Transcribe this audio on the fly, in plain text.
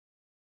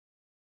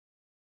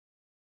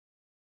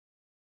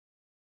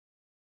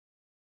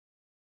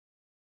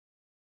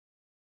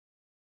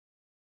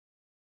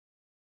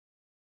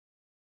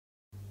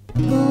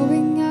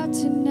Going out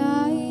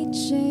tonight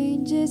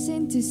changes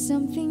into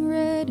something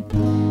red.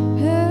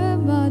 Her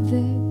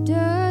mother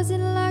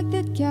doesn't like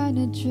that kind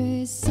of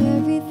dress.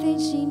 Everything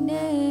she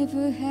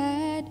never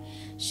had,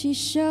 she's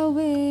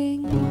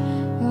showing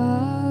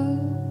off.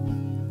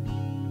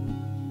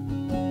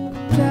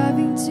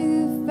 Driving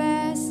too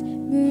fast,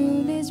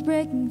 moon is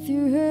breaking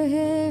through her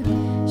hair.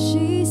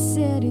 She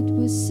said it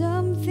was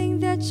something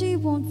that she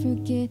won't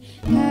forget.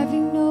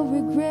 Having no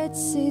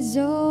regrets is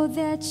all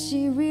that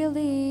she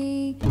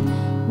really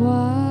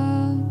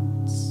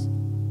wants.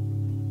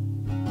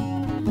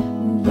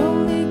 We're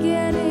only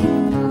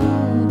getting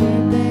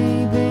older,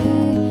 baby,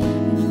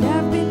 and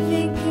I've been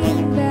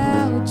thinking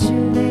about you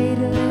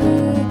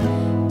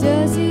lately.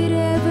 Does it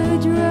ever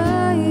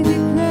drive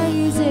you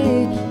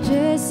crazy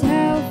just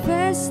how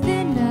fast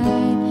the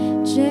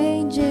night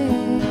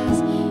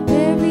changes?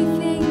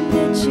 Everything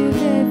that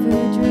you've ever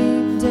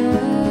dreamed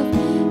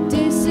of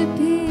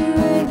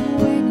disappearing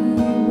when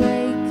you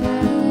wake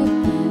up.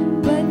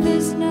 But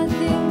there's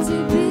nothing to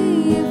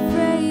be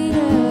afraid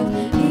of.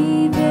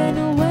 Even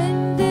when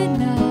the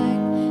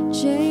night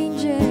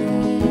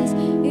changes,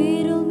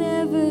 it'll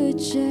never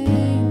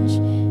change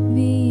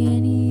me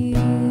and you.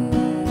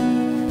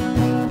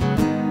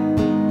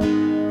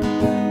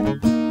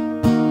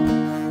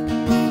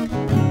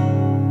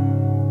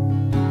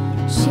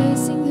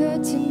 Chasing her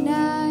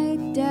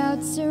tonight,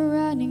 doubts are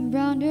running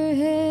round her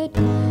head.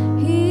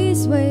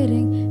 He's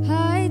waiting,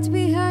 hides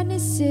behind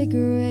his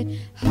cigarette.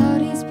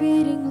 Heart is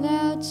beating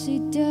loud, she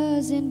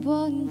doesn't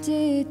want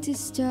it to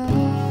stop.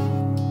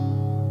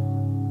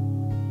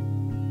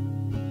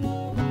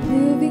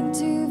 Moving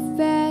too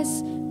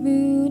fast,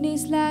 moon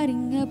is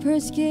lighting up her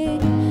skin.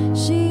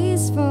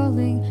 She's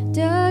falling,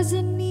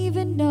 doesn't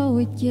even know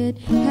it yet.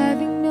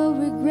 Having no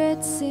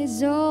regrets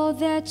is all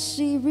that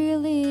she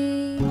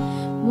really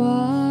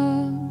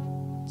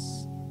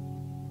wants.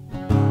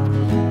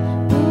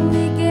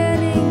 Only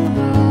getting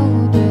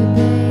older,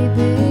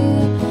 baby,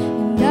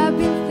 and I've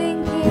been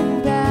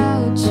thinking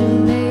about you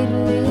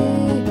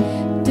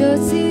lately.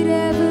 Does it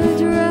ever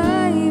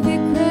drive you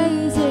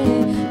crazy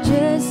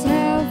just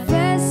how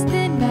fast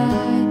the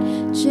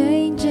night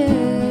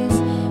changes?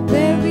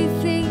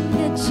 Everything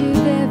that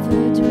you've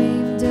ever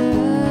dreamed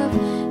of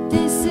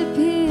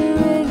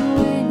disappearing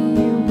when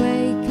you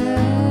wake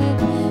up.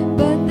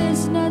 But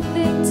there's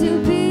nothing to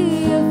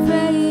be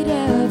afraid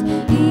of.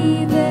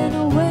 Even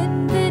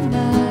when the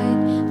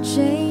night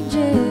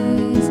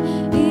changes,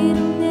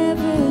 it'll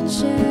never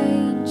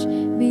change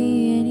me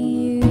and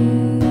you.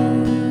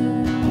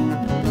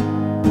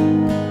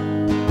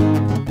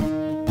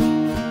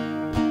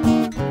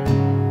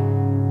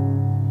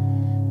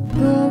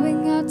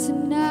 Going out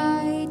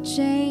tonight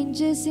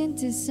changes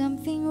into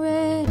something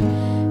red.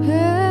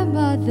 Her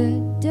mother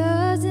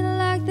doesn't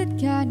like that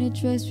kind of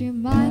dress.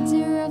 Reminds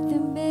her of the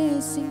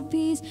missing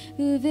piece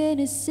of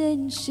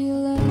innocence she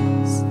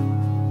lost.